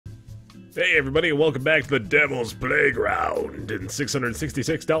Hey everybody, and welcome back to the Devil's Playground. And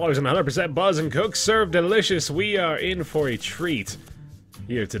 $666 and 100% Buzz and Cook serve delicious. We are in for a treat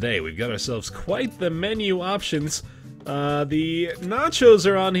here today. We've got ourselves quite the menu options. The nachos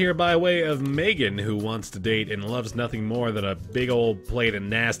are on here by way of Megan, who wants to date and loves nothing more than a big old plate of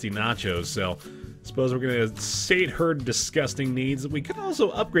nasty nachos. So, I suppose we're gonna sate her disgusting needs. We could also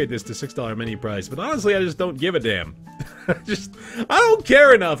upgrade this to $6 menu price, but honestly, I just don't give a damn. I don't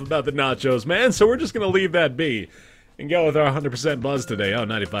care enough about the nachos, man, so we're just gonna leave that be and go with our 100% Buzz today. Oh,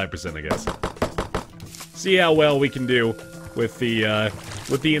 95%, I guess. See how well we can do with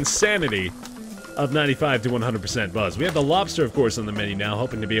the insanity of 95 to 100% Buzz. We have the lobster, of course, on the menu now,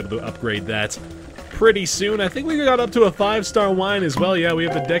 hoping to be able to upgrade that pretty soon. I think we got up to a 5-star wine as well. Yeah, we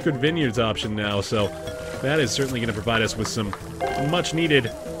have the Deckard Vineyards option now, so that is certainly going to provide us with some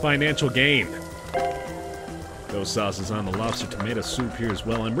much-needed financial gain. Those sauces on the lobster tomato soup here as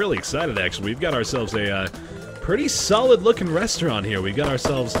well. I'm really excited, actually. We've got ourselves a pretty solid-looking restaurant here. We've got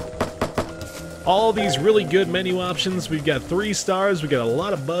ourselves all these really good menu options. We've got 3 stars. We've got a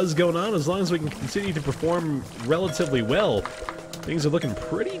lot of buzz going on. As long as we can continue to perform relatively well, things are looking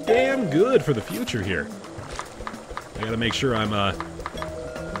pretty damn good for the future here. I gotta make sure I'm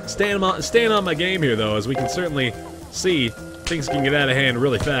staying on my game here, though, as we can certainly see things can get out of hand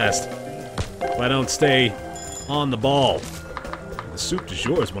really fast if I don't stay on the ball. The soup du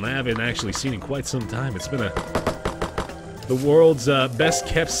jour is one I haven't actually seen in quite some time. It's been the world's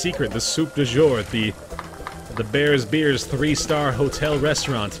best-kept secret, the soup du jour at the Bears Beers 3-star hotel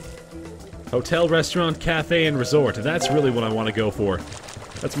restaurant. Hotel, restaurant, cafe, and resort. That's really what I want to go for.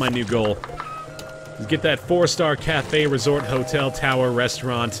 That's my new goal. Get that 4-star cafe, resort, hotel, tower,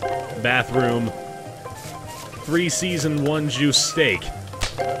 restaurant, bathroom, 3-season, 1-juice steak.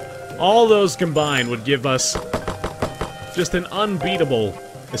 All those combined would give us just an unbeatable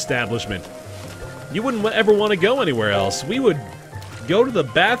establishment. You wouldn't ever want to go anywhere else. We would go to the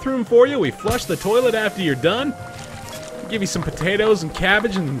bathroom for you. We flush the toilet after you're done. Give you some potatoes and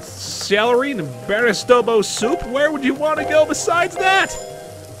cabbage and celery and Baristobo soup. Where would you want to go besides that?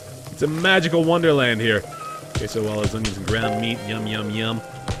 It's a magical wonderland here. Okay, so all those onions and ground meat, yum, yum, yum.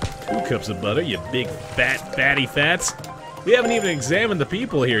 2 cups of butter, you big, fatty fats. We haven't even examined the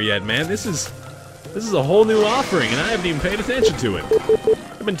people here yet, man. This is a whole new offering, and I haven't even paid attention to it.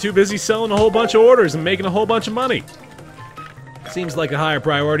 I've been too busy selling a whole bunch of orders and making a whole bunch of money. Seems like a higher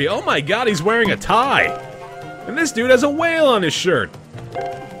priority. Oh my god, he's wearing a tie! And this dude has a whale on his shirt.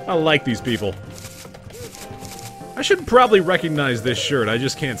 I like these people. I should probably recognize this shirt, I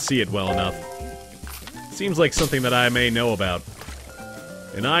just can't see it well enough. Seems like something that I may know about.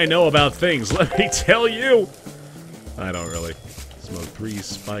 And I know about things, let me tell you! I don't really. Smoke 3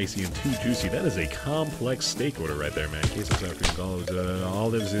 spicy and 2 juicy. That is a complex steak order right there, man. Queso, sour cream,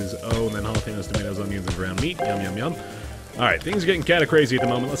 olives is O, and then jalapenos, tomatoes, onions, and ground meat. Yum, yum, yum. Alright, things are getting kinda crazy at the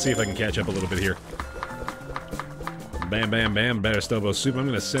moment. Let's see if I can catch up a little bit here. Bam, bam, bam, Baristobo soup. I'm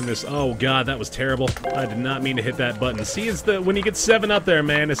gonna send this. Oh god, that was terrible. I did not mean to hit that button. See, it's when you get 7-Up there,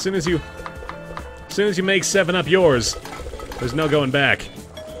 man. As soon as you make 7-Up yours, there's no going back.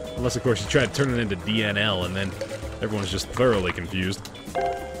 Unless, of course, you try to turn it into DNL, and then everyone's just thoroughly confused.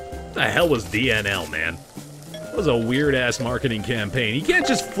 What the hell was DNL, man? That was a weird-ass marketing campaign. You can't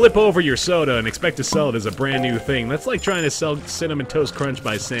just flip over your soda and expect to sell it as a brand new thing. That's like trying to sell Cinnamon Toast Crunch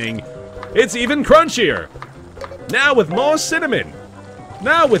by saying, it's even crunchier! Now with more cinnamon!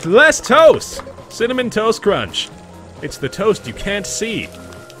 Now with less toast! Cinnamon Toast Crunch. It's the toast you can't see.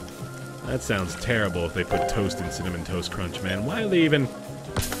 That sounds terrible if they put toast in Cinnamon Toast Crunch, man. Why do they even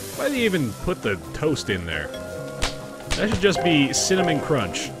put the toast in there? That should just be Cinnamon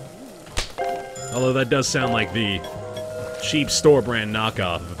Crunch. Although that does sound like the cheap store brand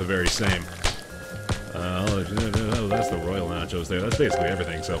knockoff of the very same. Oh, that's the Royal Nachos there. That's basically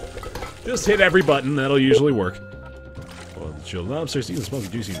everything, so just hit every button, that'll usually work. Well, the chilled lobster, seasoned smoky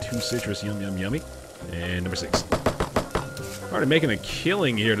juicy, and 2 citrus, yum yum yummy. And number 6. Already making a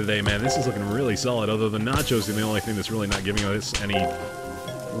killing here today, man. This is looking really solid, although the nachos are the only thing that's really not giving us any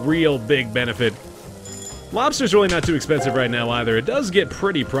real big benefit. Lobster's really not too expensive right now either. It does get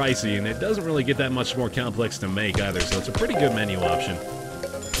pretty pricey, and it doesn't really get that much more complex to make either, so it's a pretty good menu option.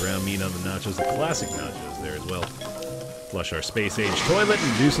 Ground meat on the nachos, the classic nachos there as well. Flush our space-age toilet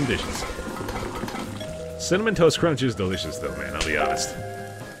and do some dishes. Cinnamon Toast Crunch is delicious though, man, I'll be honest.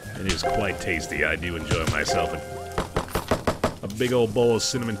 It is quite tasty. I do enjoy myself a big old bowl of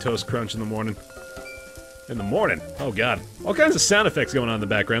Cinnamon Toast Crunch in the morning. In the morning? Oh god. All kinds of sound effects going on in the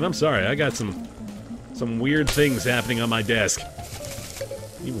background. I'm sorry, I got some weird things happening on my desk.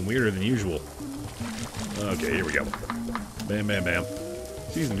 Even weirder than usual. Okay, here we go. Bam, bam, bam.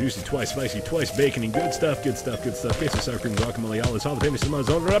 Seasoned, juicy, twice spicy, twice bacony. Good stuff, good stuff, good stuff. Queso, sour cream, guacamole, olives, all the famous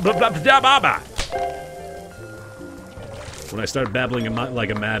When I start babbling like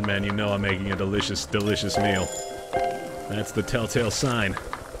a madman, you know I'm making a delicious, delicious meal. That's the telltale sign.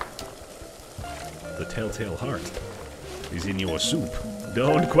 The telltale heart is in your soup.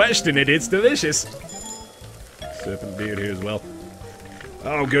 Don't question it, it's delicious. Sipping beard here as well.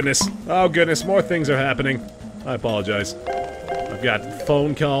 Oh goodness, more things are happening. I apologize. I've got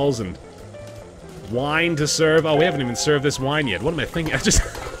phone calls and wine to serve. Oh, we haven't even served this wine yet. What am I thinking? I'm just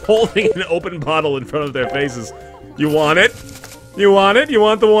holding an open bottle in front of their faces. You want it? You want it? You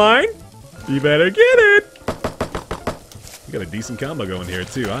want the wine? You better get it! We got a decent combo going here,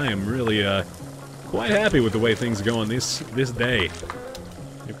 too. I am really, quite happy with the way things are going this day.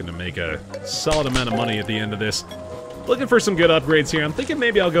 Looking to make a solid amount of money at the end of this. Looking for some good upgrades here. I'm thinking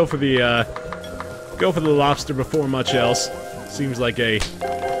maybe I'll go for the lobster before much else. Seems like a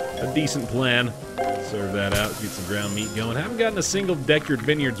decent plan. Serve that out, get some ground meat going. Haven't gotten a single Deckard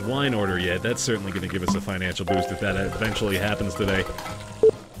Vineyards wine order yet. That's certainly going to give us a financial boost if that eventually happens today.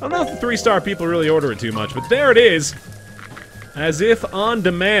 I don't know if the 3-star people really order it too much, but there it is. As if on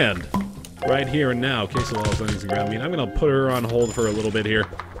demand. Right here and now. Queso Walls onions and ground meat. I'm going to put her on hold for a little bit here.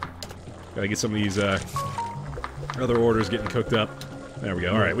 Gotta get some of these other orders getting cooked up. There we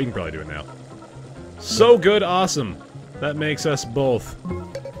go. Alright, we can probably do it now. So good, awesome. That makes us both.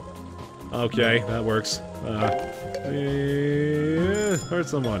 Okay, that works. Hurt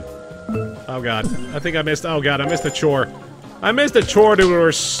someone. Oh god. I think I missed. Oh god, I missed a chore. I missed a chore due to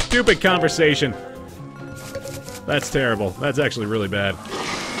her stupid conversation. That's terrible. That's actually really bad.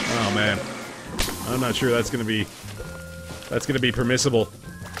 Oh man. I'm not sure that's gonna be permissible.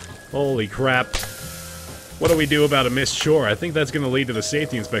 Holy crap. What do we do about a missed chore? I think that's gonna lead to the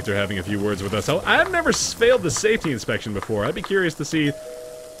safety inspector having a few words with us. I've never failed the safety inspection before. I'd be curious to see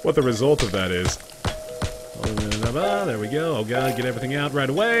what the result of that is. There we go. Oh god, get everything out right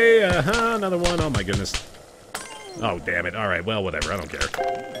away. Another one. Oh my goodness. Oh damn it. Alright, well whatever, I don't care.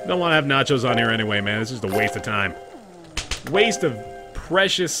 Don't want to have nachos on here anyway, man. It's just a waste of time. Waste of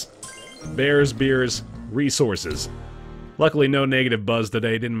precious Bears Beers resources. Luckily no negative buzz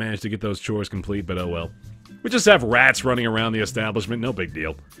today. Didn't manage to get those chores complete, but oh well. We just have rats running around the establishment, no big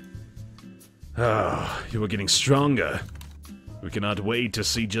deal. Ah, you are getting stronger. We cannot wait to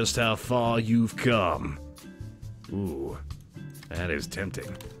see just how far you've come. Ooh, that is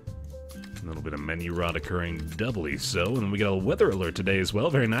tempting. A little bit of menu rot occurring doubly so, and we got a weather alert today as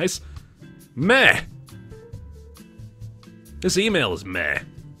well, very nice. Meh! This email is meh.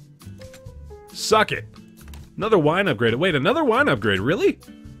 Suck it. Another wine upgrade. Wait, another wine upgrade, really?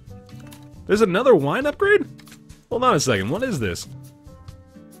 There's another wine upgrade? Hold on a second, what is this?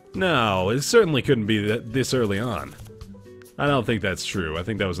 No, it certainly couldn't be this early on. I don't think that's true. I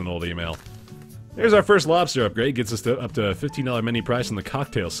think that was an old email. Here's our first lobster upgrade. Gets us up to a $15 menu price on the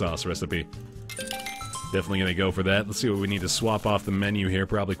cocktail sauce recipe. Definitely gonna go for that. Let's see what we need to swap off the menu here.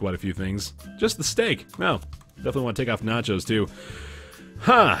 Probably quite a few things. Just the steak. No. Definitely want to take off nachos too.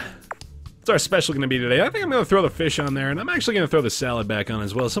 Huh. What's our special gonna be today? I think I'm gonna throw the fish on there, and I'm actually gonna throw the salad back on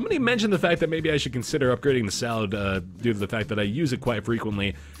as well. Somebody mentioned the fact that maybe I should consider upgrading the salad due to the fact that I use it quite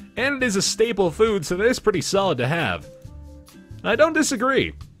frequently. And it is a staple food, so that is pretty solid to have. I don't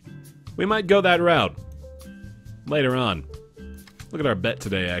disagree. We might go that route later on. Look at our bet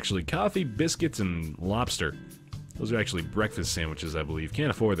today, actually. Coffee, biscuits, and lobster. Those are actually breakfast sandwiches, I believe.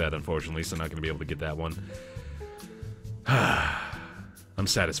 Can't afford that, unfortunately, so I'm not going to be able to get that one. I'm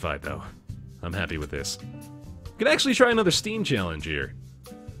satisfied, though. I'm happy with this. Could actually try another Steam challenge here.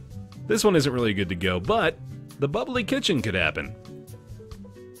 This one isn't really good to go, but the Bubbly Kitchen could happen.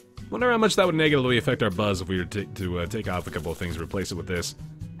 Wonder how much that would negatively affect our buzz if we were to take off a couple of things and replace it with this.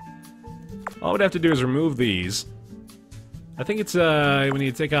 All we'd have to do is remove these. I think it's, we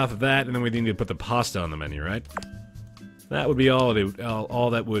need to take off that, and then we need to put the pasta on the menu, right? That would be all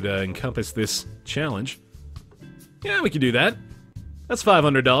that would encompass this challenge. Yeah, we could do that. That's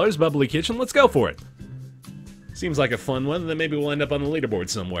 $500, Bubbly Kitchen, let's go for it. Seems like a fun one, and then maybe we'll end up on the leaderboard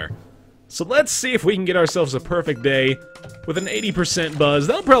somewhere. So let's see if we can get ourselves a perfect day with an 80% buzz.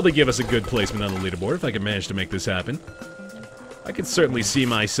 That'll probably give us a good placement on the leaderboard if I can manage to make this happen. I could certainly see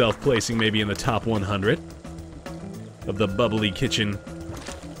myself placing maybe in the top 100 of the Bubbly Kitchen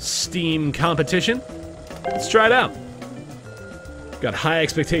Steam competition. Let's try it out. Got high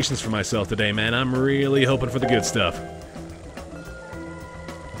expectations for myself today, man. I'm really hoping for the good stuff.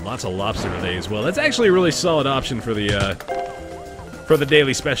 Lots of lobster today as well. That's actually a really solid option for the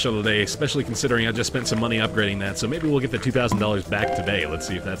daily special today, especially considering I just spent some money upgrading that, so maybe we'll get the $2,000 back today. Let's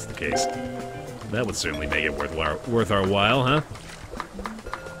see if that's the case. That would certainly make it worth our while, huh?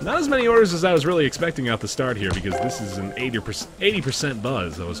 Not as many orders as I was really expecting off the start here, because this is an 80%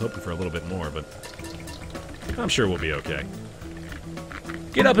 buzz. I was hoping for a little bit more, but I'm sure we'll be okay.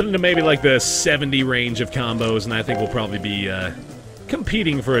 Get up into maybe like the 70 range of combos, and I think we'll probably be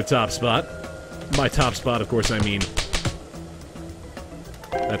competing for a top spot. By top spot, of course, I mean...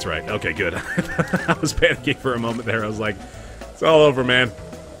 That's right. Okay, good. I was panicking for a moment there. I was like, it's all over, man.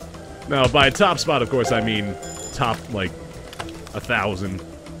 No, by top spot, of course, I mean top, like, 1,000.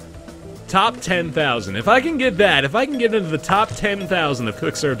 Top 10,000. If I can get that, if I can get into the top 10,000 of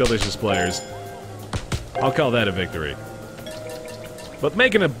Cook Serve Delicious players, I'll call that a victory. But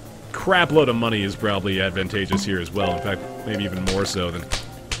making a crap load of money is probably advantageous here as well. In fact, maybe even more so than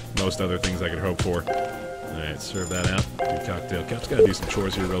most other things I could hope for. Alright, serve that out. 2 cocktail cups. Gotta do some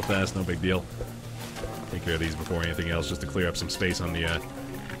chores here real fast, no big deal. Take care of these before anything else, just to clear up some space on the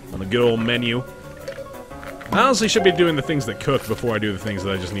good old menu. I honestly should be doing the things that cook before I do the things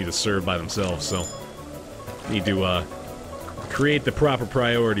that I just need to serve by themselves, so... Need to, create the proper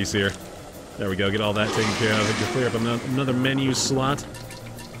priorities here. There we go, get all that taken care of. To clear up another menu slot.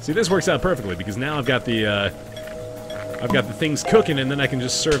 See, this works out perfectly, because now I've got the things cooking, and then I can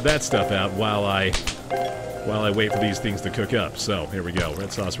just serve that stuff out while I wait for these things to cook up. So, here we go.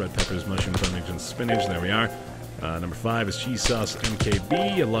 Red sauce, red peppers, mushrooms, onions, and spinach. There we are. Number 5 is cheese sauce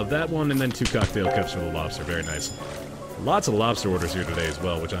MKB. I love that one. And then 2 cocktail cups for the lobster. Very nice. Lots of lobster orders here today as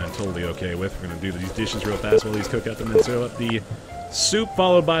well, which I am totally okay with. We're going to do these dishes real fast while these cook up, and then serve up the soup,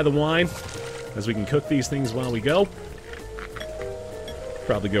 followed by the wine, as we can cook these things while we go.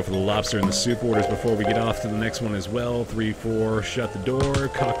 Probably go for the lobster and the soup orders before we get off to the next one as well. 3, 4, shut the door,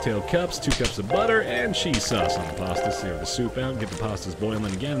 cocktail cups, 2 cups of butter, and cheese sauce on the pasta. Serve the soup out, get the pastas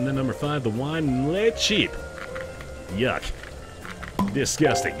boiling again. And then number 5, the wine, and lay it cheap. Yuck.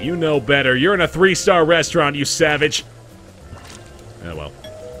 Disgusting. You know better. You're in a 3-star restaurant, you savage. Oh well.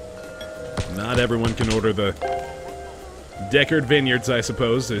 Not everyone can order the Deckard Vineyards, I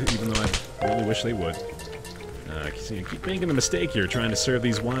suppose, even though I really wish they would. See, I keep making a mistake here, trying to serve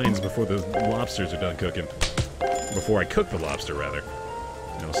these wines before the lobsters are done cooking. Before I cook the lobster, rather.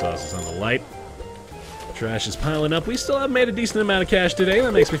 No sauces on the light. Trash is piling up. We still have made a decent amount of cash today.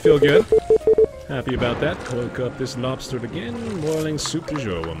 That makes me feel good. Happy about that. Cook up this lobster again. Boiling soup du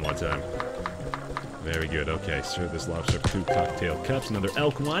jour one more time. Very good. Okay, serve this lobster up 2 cocktail cups. Another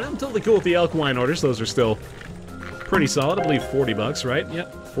elk wine. I'm totally cool with the elk wine orders. Those are still pretty solid. I believe 40 bucks, right?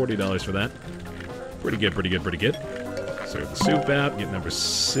 Yep, $40 for that. Pretty good, pretty good, pretty good. Serve the soup out. Get number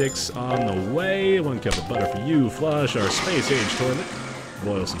 6 on the way. 1 cup of butter for you. Flush our space-age toilet.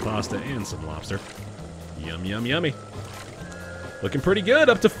 Boil some pasta and some lobster. Yum, yum, yummy. Looking pretty good.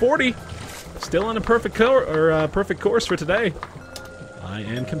 Up to 40. Still on a perfect course for today. I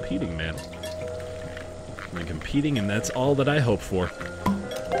am competing, man. I'm competing, and that's all that I hope for.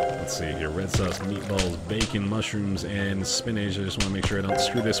 Let's see here. Red sauce, meatballs, bacon, mushrooms, and spinach. I just want to make sure I don't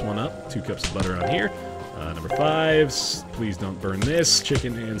screw this one up. 2 cups of butter on here. Number 5. Please don't burn this.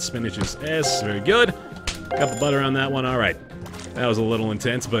 Chicken and spinach is S. Very good. Cup of butter on that one. All right. That was a little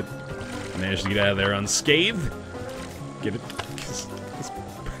intense, but I managed to get out of there unscathed. Get it?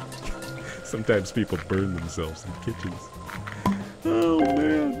 Sometimes people burn themselves in kitchens. Oh,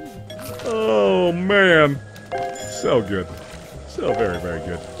 man. Oh, man. So good. So very, very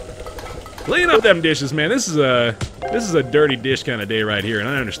good. Clean up them dishes, man. This is a dirty dish kind of day right here, and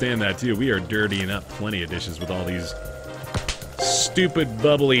I understand that, too. We are dirtying up plenty of dishes with all these stupid,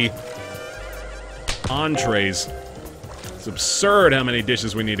 bubbly entrees. It's absurd how many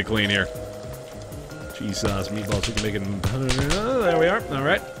dishes we need to clean here. Cheese sauce, meatballs, chicken bacon. There we are. All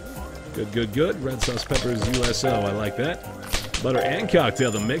right. Good, good, good. Red sauce, peppers, USO. I like that. Butter and cocktail,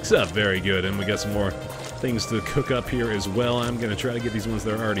 the mix-up. Very good. And we got some more things to cook up here as well. I'm going to try to get these ones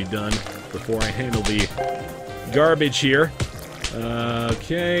that are already done before I handle the garbage here.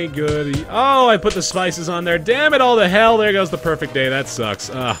 Okay, good. Oh, I put the spices on there. Damn it, all the hell. There goes the perfect day. That sucks.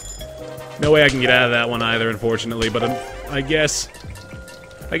 No way I can get out of that one either, unfortunately. But I guess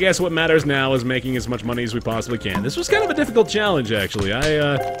what matters now is making as much money as we possibly can. This was kind of a difficult challenge, actually.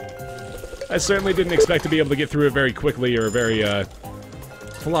 I certainly didn't expect to be able to get through it very quickly or very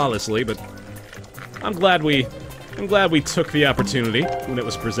flawlessly, but I'm glad we took the opportunity when it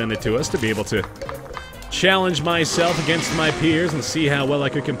was presented to us to be able to challenge myself against my peers and see how well I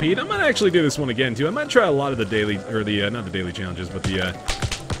could compete. I might actually do this one again too. I might try a lot of the daily, or the not the daily challenges, but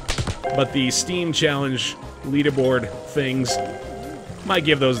the Steam challenge leaderboard things. Might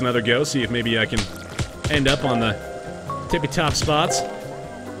give those another go. See if maybe I can end up on the tippy top spots.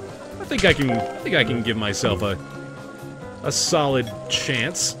 I think I can give myself a solid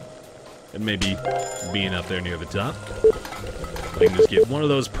chance at maybe being up there near the top. and just get one of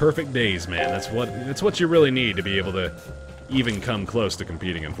those perfect days, man. That's what you really need to be able to even come close to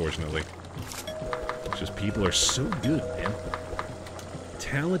competing, unfortunately. It's just people are so good, man.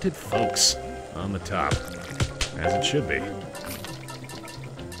 Talented folks on the top. As it should be.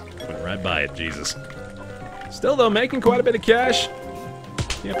 Went right by it, Jesus. Still, though, making quite a bit of cash.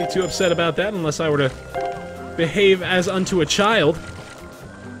 Can't be too upset about that unless I were to behave as unto a child.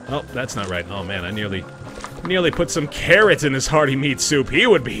 Oh, that's not right. Oh, man, I nearly put some carrots in his hearty meat soup. He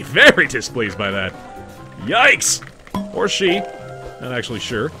would be very displeased by that. Yikes! Or she. Not actually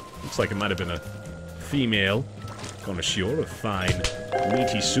sure. Looks like it might have been a female connoisseur of fine,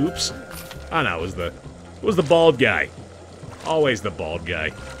 meaty soups. Oh, no, it was the bald guy. Always the bald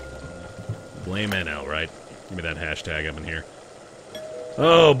guy. Blame NL, right? Give me that hashtag up in here.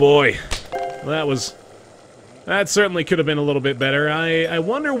 Oh, boy. Well, that certainly could have been a little bit better. I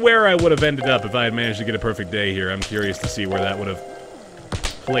wonder where I would have ended up if I had managed to get a perfect day here. I'm curious to see where that would have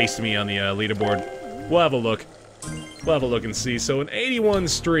placed me on the leaderboard. We'll have a look. We'll have a look and see. So an 81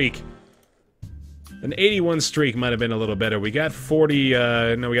 streak. An 81 streak might have been a little better. We got 40,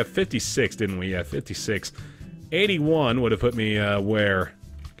 no, we got 56, didn't we? Yeah, 56. 81 would have put me, where?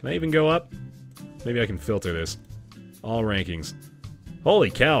 Can I even go up? Maybe I can filter this. All rankings.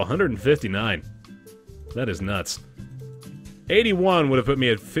 Holy cow, 159. That is nuts. 81 would have put me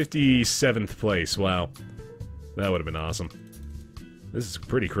at 57th place. Wow. That would have been awesome. This is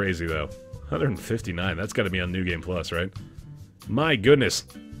pretty crazy, though. 159. That's got to be on New Game Plus, right? My goodness.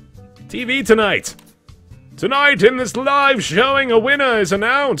 TV tonight. Tonight, in this live showing, a winner is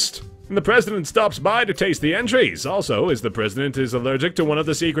announced. And the president stops by to taste the entries. Also, is the president allergic to one of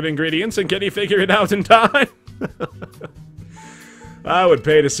the secret ingredients, and can he figure it out in time? I would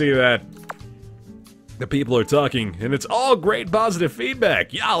pay to see that. The people are talking, and it's all great positive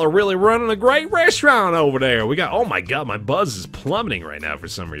feedback. Y'all are really running a great restaurant over there. We got, oh my god, my buzz is plummeting right now for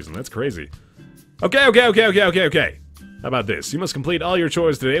some reason. That's crazy. Okay. How about this? You must complete all your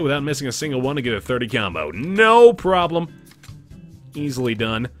chores today without missing a single one to get a 30 combo. No problem. Easily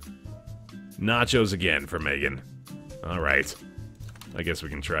done. Nachos again for Megan. Alright. I guess we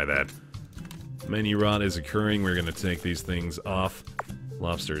can try that. Menu rot is occurring. We're gonna take these things off.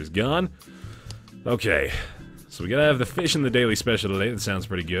 Lobster is gone. Okay. So we gotta have the fish in the daily special today. That sounds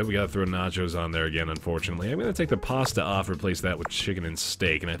pretty good. We gotta throw nachos on there again, unfortunately. I'm gonna take the pasta off, replace that with chicken and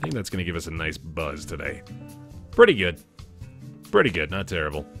steak, and I think that's gonna give us a nice buzz today. Pretty good. Pretty good, not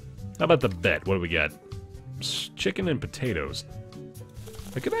terrible. How about the bet? What do we got? Chicken and potatoes.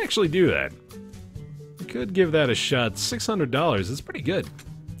 I could actually do that. I could give that a shot. $600. That's pretty good.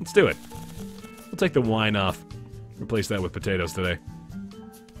 Let's do it. We'll take the wine off. Replace that with potatoes today.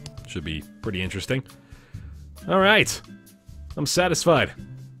 Should be pretty interesting. Alright. I'm satisfied.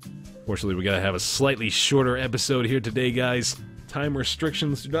 Fortunately, we gotta have a slightly shorter episode here today, guys. Time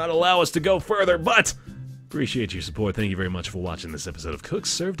restrictions do not allow us to go further, but appreciate your support. Thank you very much for watching this episode of Cook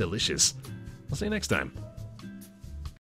Serve Delicious. I'll see you next time.